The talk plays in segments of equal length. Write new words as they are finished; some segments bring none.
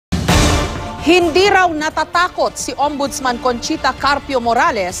Hindi raw natatakot si Ombudsman Conchita Carpio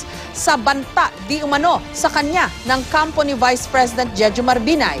Morales sa banta di umano sa kanya ng kampo ni Vice President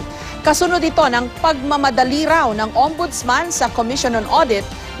Binay. Kasunod ito ng pagmamadali raw ng Ombudsman sa Commission on Audit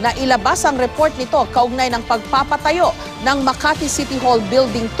na ilabas ang report nito kaugnay ng pagpapatayo ng Makati City Hall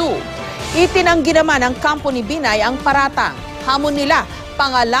Building 2. Itinanggi naman ng kampo ni Binay ang paratang. Hamon nila,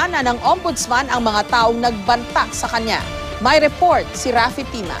 pangalanan ng Ombudsman ang mga taong nagbanta sa kanya. May report si Rafi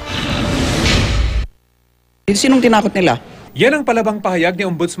Tima. Sinong tinakot nila? Yan ang palabang pahayag ni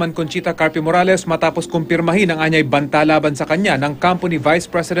Ombudsman Conchita Carpio Morales matapos kumpirmahin ang anyay banta laban sa kanya ng kampo ni Vice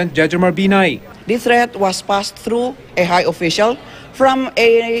President Binay. This threat was passed through a high official from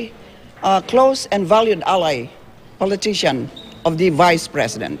a close and valued ally, politician of the Vice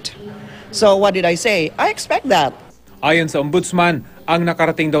President. So what did I say? I expect that. Ayon sa Ombudsman, ang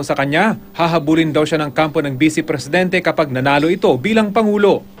nakarating daw sa kanya, hahabulin daw siya ng kampo ng Vice Presidente kapag nanalo ito bilang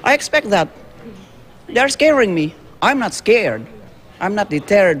Pangulo. I expect that. They're scaring me. I'm not scared. I'm not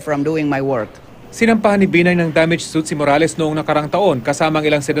deterred from doing my work. Sinampahan ni Binay ng damage suit si Morales noong nakarang taon kasama ang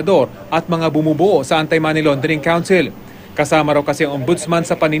ilang senador at mga bumubuo sa Anti-Money Laundering Council. Kasama raw kasi ang Ombudsman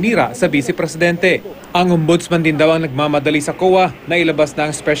sa paninira sa Vice Presidente. Ang Ombudsman din daw ang nagmamadali sa COA na ilabas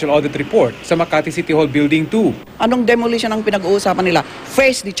na ang Special Audit Report sa Makati City Hall Building 2. Anong demolition ang pinag-uusapan nila?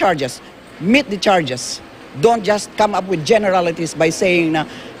 Face the charges. Meet the charges. Don't just come up with generalities by saying na,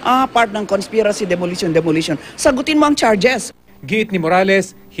 part ng conspiracy, demolition. Sagutin mo ang charges. Giit ni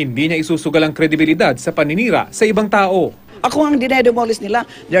Morales, hindi niya isusugal ang kredibilidad sa paninira sa ibang tao. Ako ang dinedemolish nila.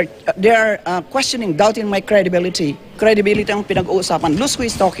 They're questioning, doubting my credibility. Credibility ang pinag-uusapan. Loose who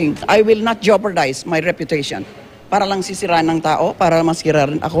is talking. I will not jeopardize my reputation. Para lang sisiraan ng tao, para masira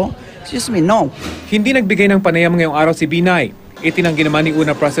rin ako. Excuse me, no. Hindi nagbigay ng panayam ngayong araw si Binay. Itinanggi naman ni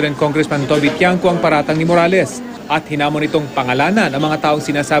una President Congressman Toby Tiangco ang paratang ni Morales at hinamon itong pangalanan ang mga taong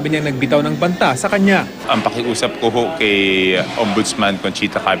sinasabi niyang nagbitaw ng banta sa kanya. Ang pakiusap ko ho kay Ombudsman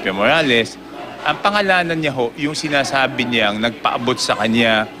Conchita Carpio Morales, ang pangalanan niya ho yung sinasabi niyang nagpaabot sa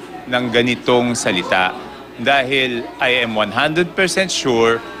kanya ng ganitong salita dahil I am 100%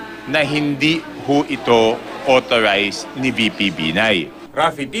 sure na hindi ho ito authorized ni VP Binay.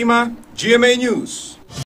 Rafi Tima, GMA News.